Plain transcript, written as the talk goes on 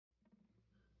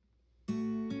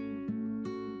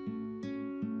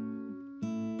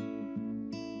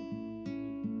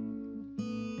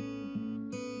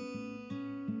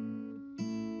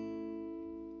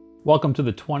Welcome to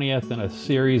the 20th in a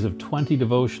series of 20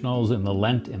 devotionals in the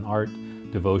Lent and Art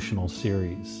devotional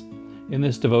series. In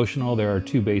this devotional, there are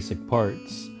two basic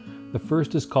parts. The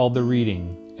first is called the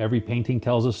reading. Every painting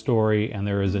tells a story, and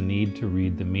there is a need to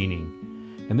read the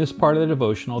meaning. In this part of the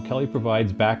devotional, Kelly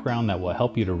provides background that will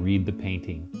help you to read the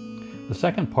painting. The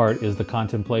second part is the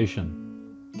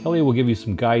contemplation. Kelly will give you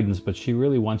some guidance, but she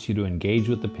really wants you to engage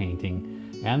with the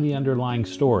painting and the underlying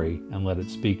story and let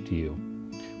it speak to you.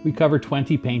 We cover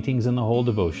 20 paintings in the whole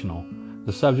devotional.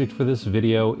 The subject for this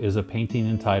video is a painting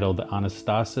entitled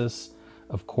Anastasis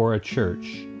of Chora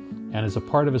Church, and is a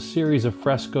part of a series of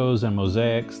frescoes and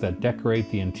mosaics that decorate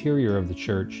the interior of the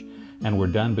church and were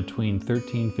done between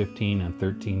 1315 and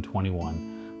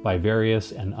 1321 by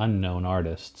various and unknown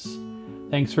artists.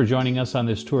 Thanks for joining us on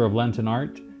this tour of Lenten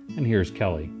art, and here's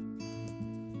Kelly.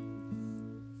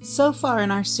 So far in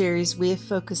our series, we have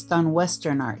focused on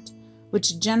Western art,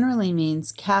 which generally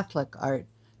means Catholic art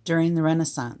during the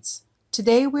Renaissance.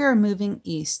 Today we are moving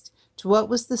east to what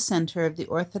was the center of the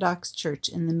Orthodox Church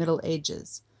in the Middle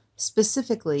Ages,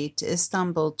 specifically to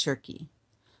Istanbul, Turkey.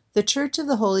 The Church of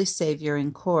the Holy Savior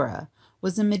in Chora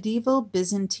was a medieval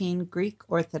Byzantine Greek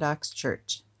Orthodox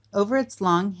church. Over its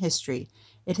long history,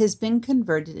 it has been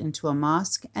converted into a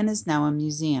mosque and is now a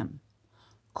museum.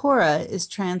 Chora is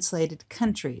translated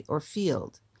country or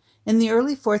field. In the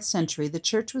early 4th century, the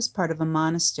church was part of a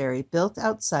monastery built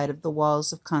outside of the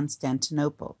walls of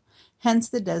Constantinople, hence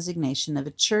the designation of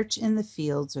a church in the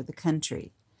fields or the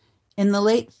country. In the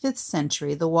late 5th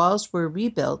century, the walls were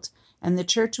rebuilt and the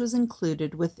church was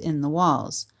included within the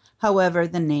walls. However,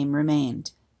 the name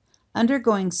remained.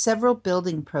 Undergoing several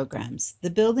building programs, the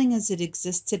building as it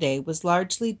exists today was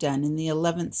largely done in the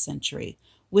 11th century,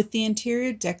 with the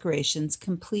interior decorations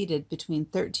completed between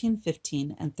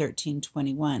 1315 and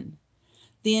 1321.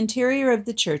 The interior of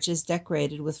the church is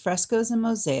decorated with frescoes and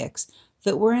mosaics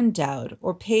that were endowed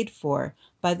or paid for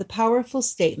by the powerful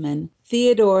statesman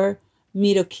Theodore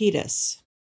Mithokides.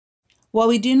 While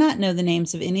we do not know the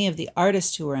names of any of the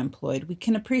artists who were employed, we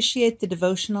can appreciate the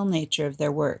devotional nature of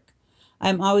their work. I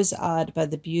am always awed by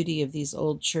the beauty of these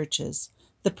old churches.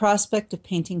 The prospect of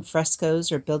painting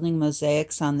frescoes or building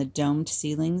mosaics on the domed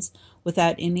ceilings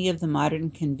without any of the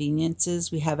modern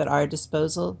conveniences we have at our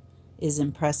disposal is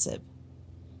impressive.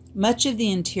 Much of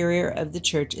the interior of the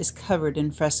church is covered in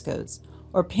frescoes,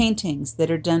 or paintings that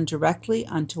are done directly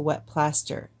onto wet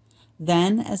plaster.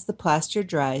 Then, as the plaster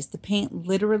dries, the paint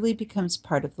literally becomes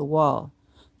part of the wall.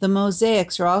 The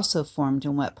mosaics are also formed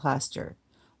in wet plaster.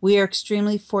 We are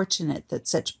extremely fortunate that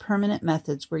such permanent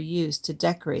methods were used to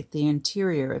decorate the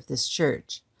interior of this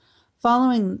church.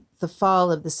 Following the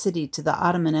fall of the city to the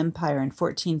Ottoman Empire in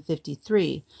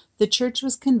 1453, the church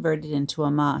was converted into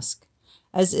a mosque.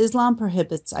 As Islam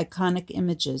prohibits iconic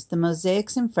images, the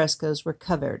mosaics and frescoes were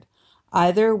covered,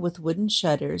 either with wooden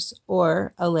shutters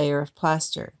or a layer of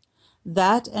plaster.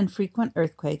 That and frequent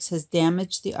earthquakes has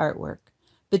damaged the artwork,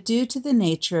 but due to the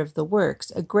nature of the works,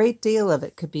 a great deal of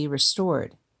it could be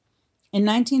restored. In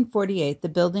 1948, the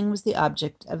building was the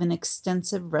object of an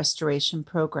extensive restoration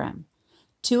program.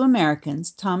 Two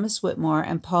Americans, Thomas Whitmore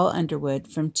and Paul Underwood,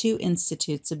 from two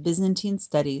institutes of Byzantine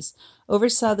studies,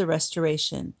 oversaw the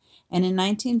restoration, and in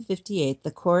 1958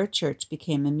 the Chora Church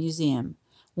became a museum,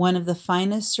 one of the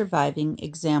finest surviving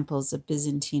examples of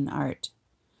Byzantine art.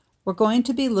 We're going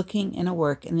to be looking in a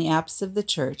work in the apse of the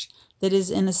church that is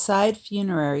in a side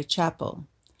funerary chapel.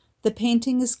 The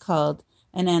painting is called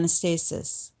an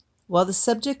Anastasis. While the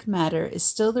subject matter is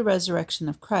still the resurrection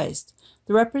of Christ,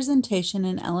 the representation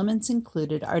and elements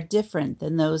included are different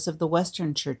than those of the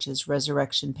Western Church's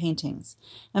resurrection paintings,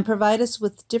 and provide us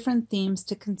with different themes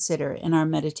to consider in our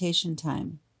meditation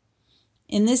time.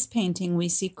 In this painting, we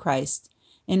see Christ,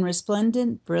 in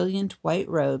resplendent, brilliant white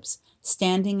robes,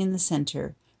 standing in the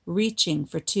center, reaching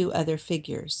for two other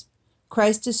figures.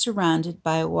 Christ is surrounded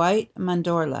by a white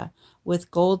mandorla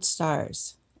with gold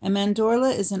stars. A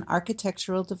mandorla is an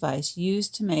architectural device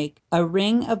used to make a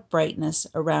ring of brightness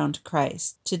around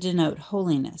Christ to denote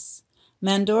holiness.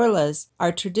 Mandorlas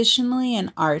are traditionally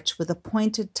an arch with a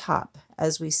pointed top,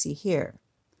 as we see here.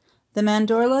 The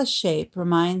mandorla shape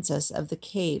reminds us of the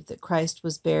cave that Christ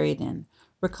was buried in,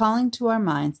 recalling to our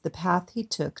minds the path he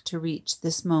took to reach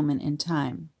this moment in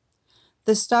time.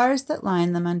 The stars that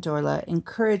line the mandorla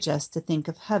encourage us to think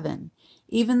of heaven,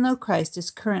 even though Christ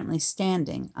is currently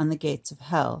standing on the gates of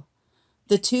hell.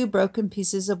 The two broken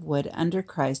pieces of wood under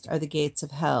Christ are the gates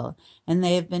of hell, and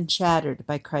they have been shattered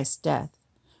by Christ's death.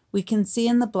 We can see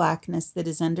in the blackness that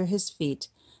is under his feet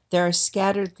there are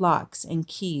scattered locks and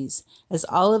keys, as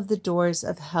all of the doors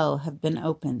of hell have been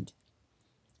opened.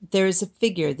 There is a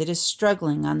figure that is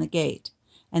struggling on the gate,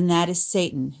 and that is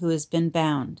Satan, who has been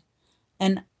bound.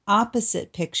 An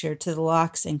opposite picture to the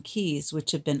locks and keys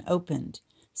which have been opened.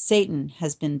 Satan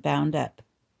has been bound up.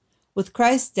 With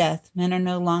Christ's death, men are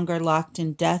no longer locked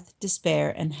in death, despair,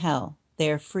 and hell.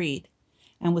 They are freed.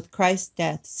 And with Christ's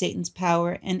death, Satan's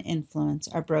power and influence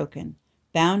are broken,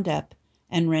 bound up,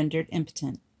 and rendered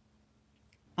impotent.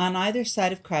 On either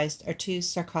side of Christ are two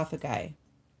sarcophagi.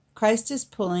 Christ is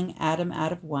pulling Adam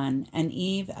out of one and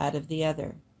Eve out of the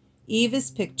other. Eve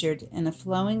is pictured in a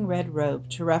flowing red robe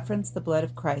to reference the blood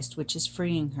of Christ, which is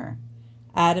freeing her.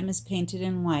 Adam is painted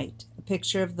in white, a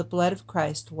picture of the blood of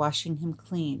Christ washing him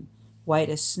clean, white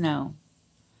as snow.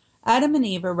 Adam and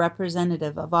Eve are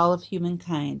representative of all of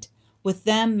humankind. With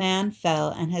them, man fell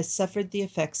and has suffered the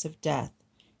effects of death.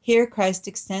 Here, Christ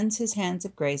extends his hands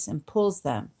of grace and pulls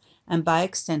them, and by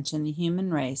extension the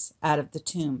human race, out of the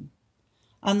tomb.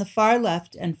 On the far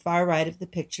left and far right of the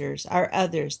pictures are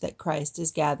others that Christ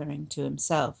is gathering to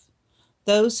himself.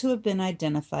 Those who have been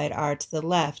identified are, to the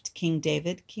left, King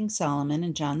David, King Solomon,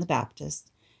 and John the Baptist,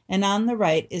 and on the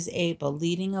right is Abel,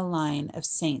 leading a line of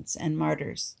saints and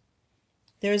martyrs.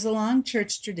 There is a long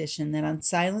church tradition that on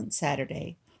Silent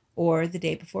Saturday, or the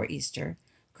day before Easter,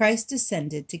 Christ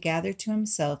descended to gather to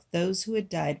himself those who had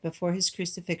died before his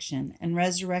crucifixion and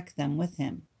resurrect them with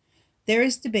him. There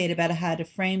is debate about how to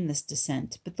frame this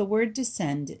descent, but the word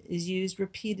descend is used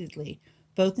repeatedly,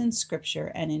 both in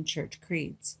Scripture and in church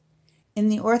creeds. In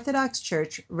the Orthodox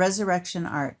Church, resurrection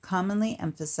art commonly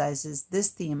emphasizes this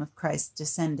theme of Christ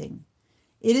descending.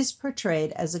 It is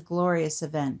portrayed as a glorious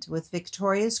event, with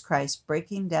victorious Christ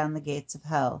breaking down the gates of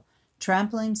hell,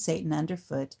 trampling Satan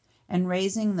underfoot, and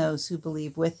raising those who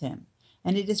believe with him.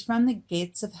 And it is from the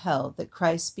gates of hell that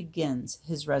Christ begins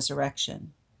his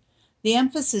resurrection. The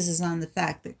emphasis is on the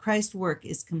fact that Christ's work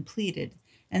is completed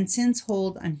and sin's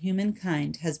hold on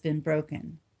humankind has been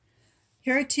broken.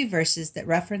 Here are two verses that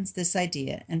reference this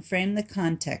idea and frame the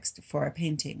context for a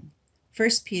painting. 1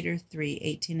 Peter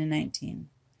 3:18 and 19.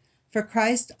 For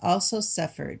Christ also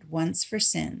suffered once for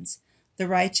sins, the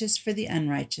righteous for the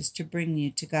unrighteous, to bring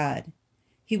you to God.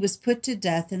 He was put to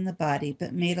death in the body,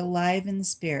 but made alive in the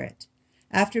spirit.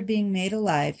 After being made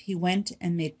alive, he went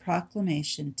and made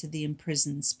proclamation to the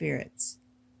imprisoned spirits.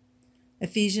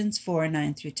 Ephesians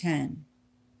 4:9 through 10.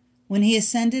 When he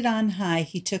ascended on high,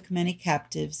 he took many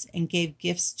captives and gave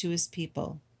gifts to his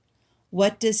people.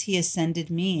 What does he ascended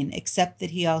mean, except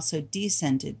that he also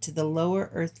descended to the lower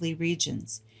earthly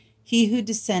regions? He who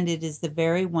descended is the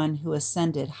very one who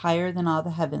ascended higher than all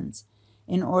the heavens,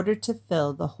 in order to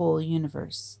fill the whole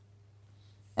universe.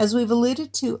 As we've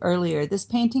alluded to earlier, this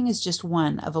painting is just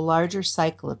one of a larger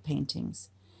cycle of paintings.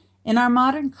 In our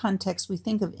modern context, we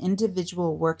think of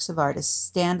individual works of art as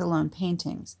standalone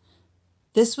paintings.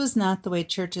 This was not the way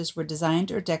churches were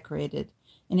designed or decorated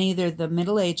in either the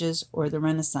Middle Ages or the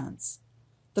Renaissance.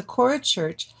 The Chora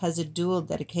Church has a dual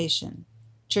dedication.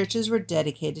 Churches were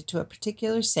dedicated to a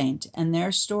particular saint, and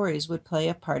their stories would play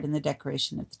a part in the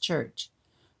decoration of the church.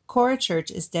 Chora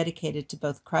Church is dedicated to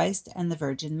both Christ and the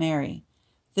Virgin Mary.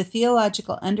 The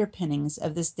theological underpinnings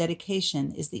of this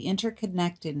dedication is the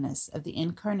interconnectedness of the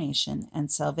Incarnation and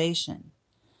salvation.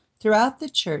 Throughout the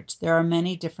church, there are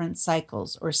many different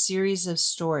cycles or series of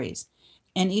stories,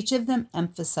 and each of them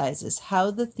emphasizes how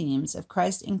the themes of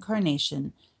Christ's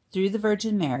incarnation through the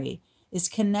Virgin Mary is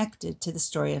connected to the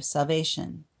story of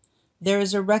salvation. There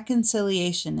is a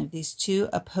reconciliation of these two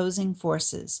opposing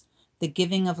forces, the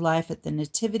giving of life at the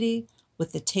Nativity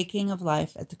with the taking of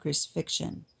life at the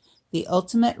crucifixion. The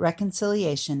ultimate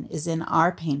reconciliation is in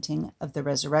our painting of the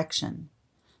resurrection.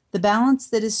 The balance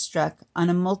that is struck on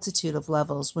a multitude of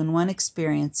levels when one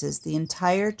experiences the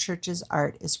entire church's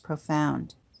art is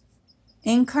profound.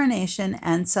 Incarnation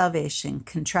and salvation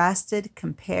contrasted,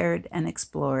 compared, and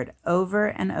explored over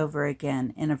and over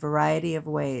again in a variety of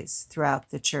ways throughout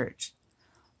the church.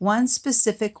 One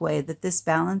specific way that this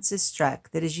balance is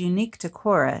struck that is unique to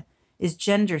Chora is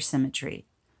gender symmetry.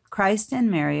 Christ and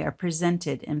Mary are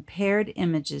presented in paired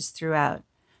images throughout,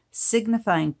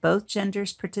 signifying both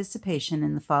genders' participation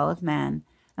in the fall of man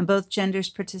and both genders'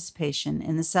 participation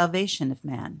in the salvation of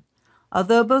man.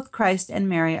 Although both Christ and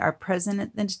Mary are present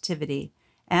at the Nativity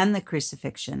and the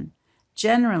crucifixion,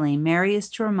 generally Mary is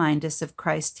to remind us of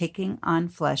Christ taking on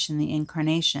flesh in the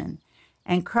Incarnation,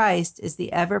 and Christ is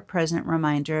the ever-present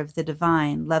reminder of the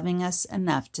divine loving us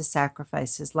enough to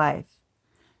sacrifice his life.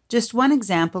 Just one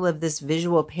example of this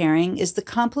visual pairing is the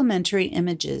complementary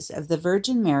images of the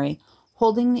Virgin Mary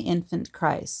holding the infant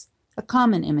Christ, a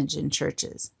common image in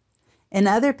churches. In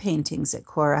other paintings at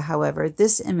Chora, however,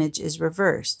 this image is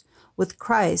reversed, with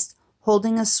Christ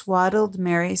holding a swaddled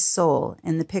Mary's soul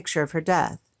in the picture of her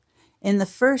death. In the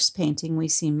first painting, we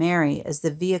see Mary as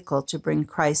the vehicle to bring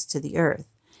Christ to the earth,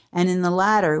 and in the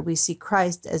latter we see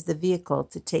Christ as the vehicle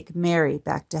to take Mary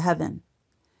back to heaven.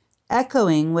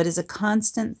 Echoing what is a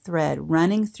constant thread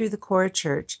running through the Chora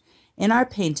Church, in our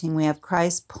painting we have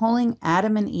Christ pulling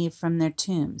Adam and Eve from their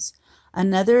tombs,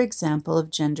 another example of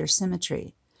gender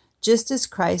symmetry. Just as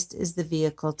Christ is the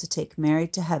vehicle to take Mary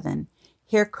to heaven,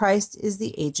 here Christ is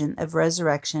the agent of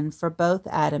resurrection for both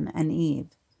Adam and Eve.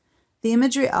 The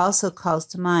imagery also calls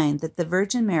to mind that the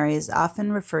Virgin Mary is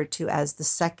often referred to as the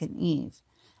second Eve,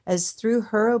 as through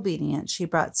her obedience she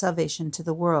brought salvation to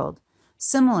the world,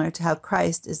 similar to how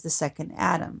Christ is the second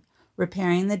Adam,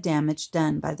 repairing the damage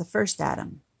done by the first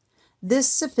Adam.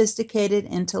 This sophisticated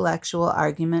intellectual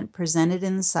argument presented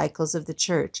in the cycles of the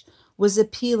Church was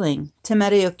appealing to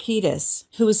Mediocritus,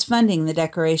 who was funding the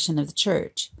decoration of the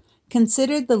church.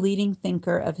 Considered the leading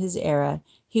thinker of his era,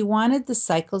 he wanted the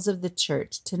cycles of the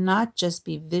Church to not just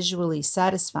be visually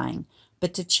satisfying,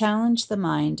 but to challenge the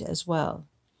mind as well.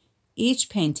 Each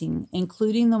painting,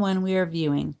 including the one we are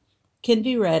viewing, can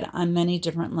be read on many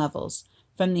different levels,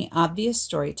 from the obvious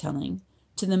storytelling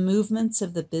to the movements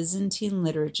of the Byzantine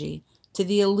liturgy to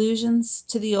the allusions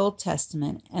to the Old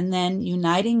Testament, and then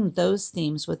uniting those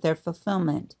themes with their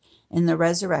fulfillment in the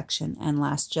resurrection and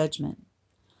last judgment.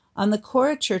 On the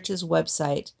Chora Church's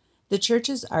website, the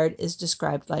church's art is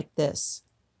described like this.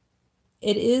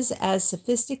 It is as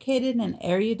sophisticated and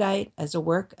erudite as a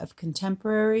work of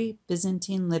contemporary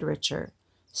Byzantine literature,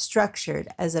 structured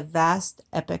as a vast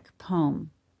epic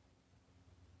poem.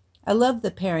 I love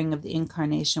the pairing of the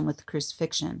Incarnation with the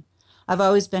crucifixion. I've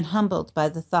always been humbled by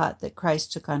the thought that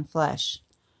Christ took on flesh.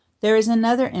 There is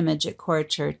another image at Chora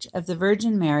Church of the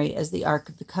Virgin Mary as the Ark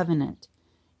of the Covenant.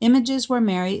 Images where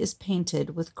Mary is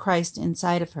painted with Christ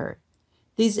inside of her.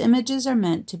 These images are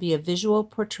meant to be a visual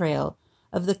portrayal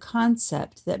of the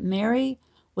concept that Mary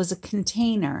was a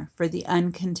container for the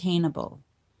uncontainable.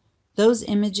 Those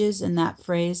images and that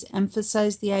phrase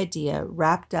emphasize the idea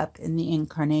wrapped up in the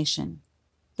Incarnation.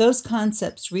 Those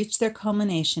concepts reach their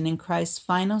culmination in Christ's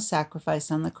final sacrifice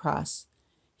on the cross.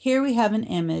 Here we have an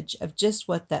image of just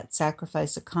what that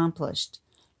sacrifice accomplished: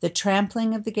 the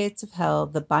trampling of the gates of hell,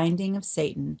 the binding of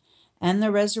Satan, and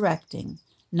the resurrecting,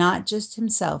 not just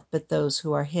himself, but those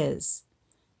who are his.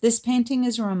 This painting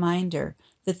is a reminder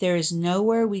that there is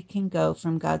nowhere we can go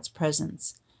from God's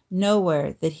presence,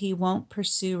 nowhere that he won't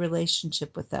pursue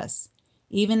relationship with us,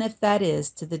 even if that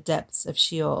is to the depths of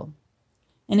Sheol.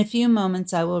 In a few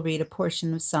moments I will read a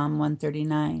portion of Psalm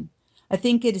 139. I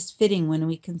think it is fitting when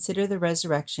we consider the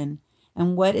resurrection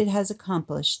and what it has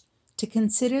accomplished to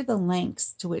consider the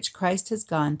lengths to which Christ has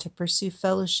gone to pursue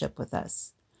fellowship with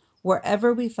us.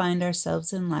 Wherever we find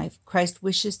ourselves in life, Christ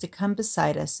wishes to come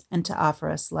beside us and to offer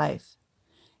us life.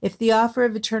 If the offer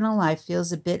of eternal life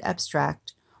feels a bit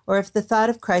abstract, or if the thought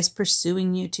of Christ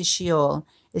pursuing you to Sheol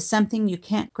is something you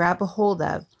can't grab a hold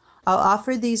of, I'll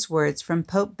offer these words from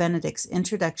Pope Benedict's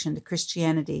Introduction to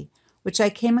Christianity, which I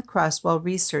came across while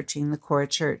researching the Chora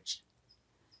Church.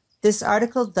 This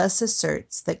article thus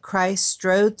asserts that Christ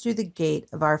strode through the gate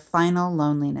of our final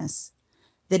loneliness,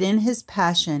 that in his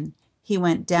passion he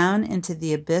went down into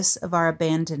the abyss of our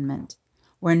abandonment,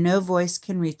 where no voice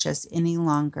can reach us any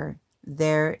longer.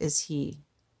 There is he.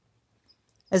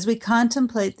 As we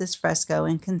contemplate this fresco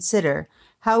and consider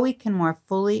how we can more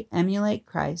fully emulate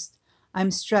Christ,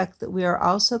 I'm struck that we are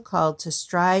also called to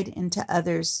stride into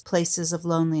others' places of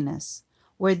loneliness,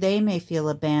 where they may feel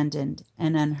abandoned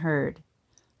and unheard.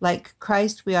 Like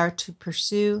Christ, we are to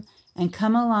pursue and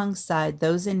come alongside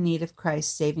those in need of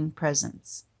Christ's saving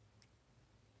presence.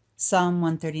 Psalm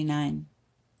 139.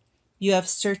 You have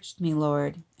searched me,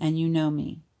 Lord, and you know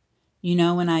me. You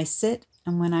know when I sit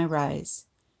and when I rise.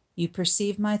 You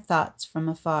perceive my thoughts from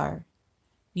afar.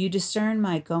 You discern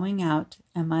my going out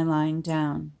and my lying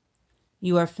down.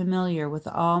 You are familiar with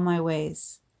all my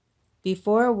ways.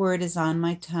 Before a word is on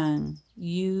my tongue,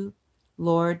 you,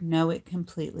 Lord, know it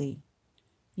completely.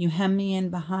 You hem me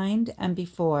in behind and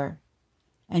before,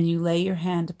 and you lay your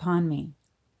hand upon me.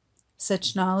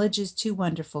 Such knowledge is too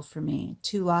wonderful for me,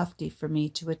 too lofty for me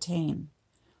to attain.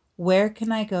 Where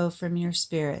can I go from your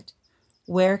spirit?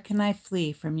 Where can I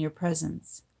flee from your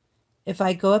presence? If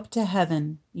I go up to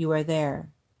heaven, you are there.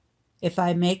 If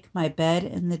I make my bed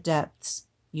in the depths,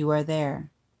 you are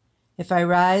there. If I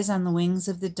rise on the wings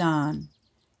of the dawn,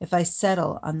 if I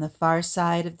settle on the far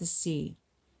side of the sea,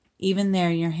 even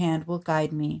there your hand will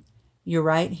guide me, your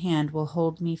right hand will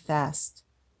hold me fast.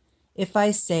 If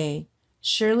I say,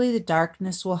 surely the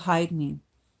darkness will hide me,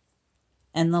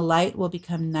 and the light will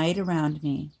become night around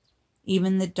me,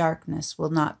 even the darkness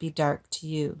will not be dark to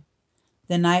you.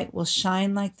 The night will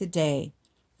shine like the day,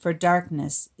 for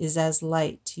darkness is as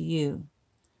light to you.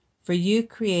 For you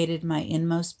created my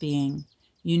inmost being.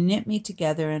 You knit me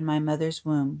together in my mother's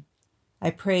womb. I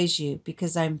praise you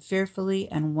because I am fearfully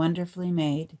and wonderfully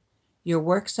made. Your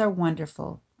works are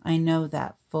wonderful. I know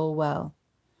that full well.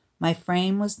 My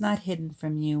frame was not hidden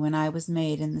from you when I was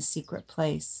made in the secret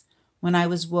place, when I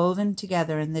was woven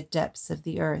together in the depths of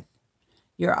the earth.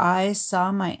 Your eyes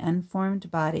saw my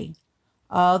unformed body.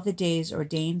 All the days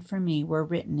ordained for me were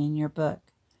written in your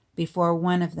book, before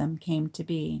one of them came to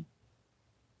be.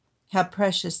 How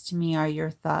precious to me are your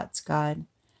thoughts, God.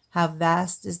 How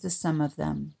vast is the sum of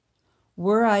them.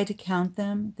 Were I to count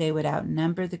them, they would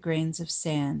outnumber the grains of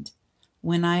sand.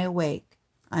 When I awake,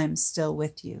 I am still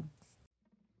with you.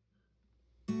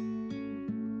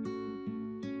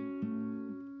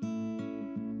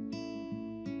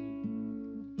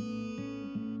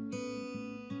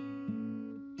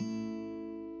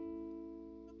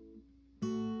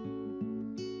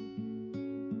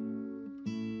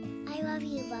 I love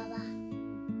you, Baba.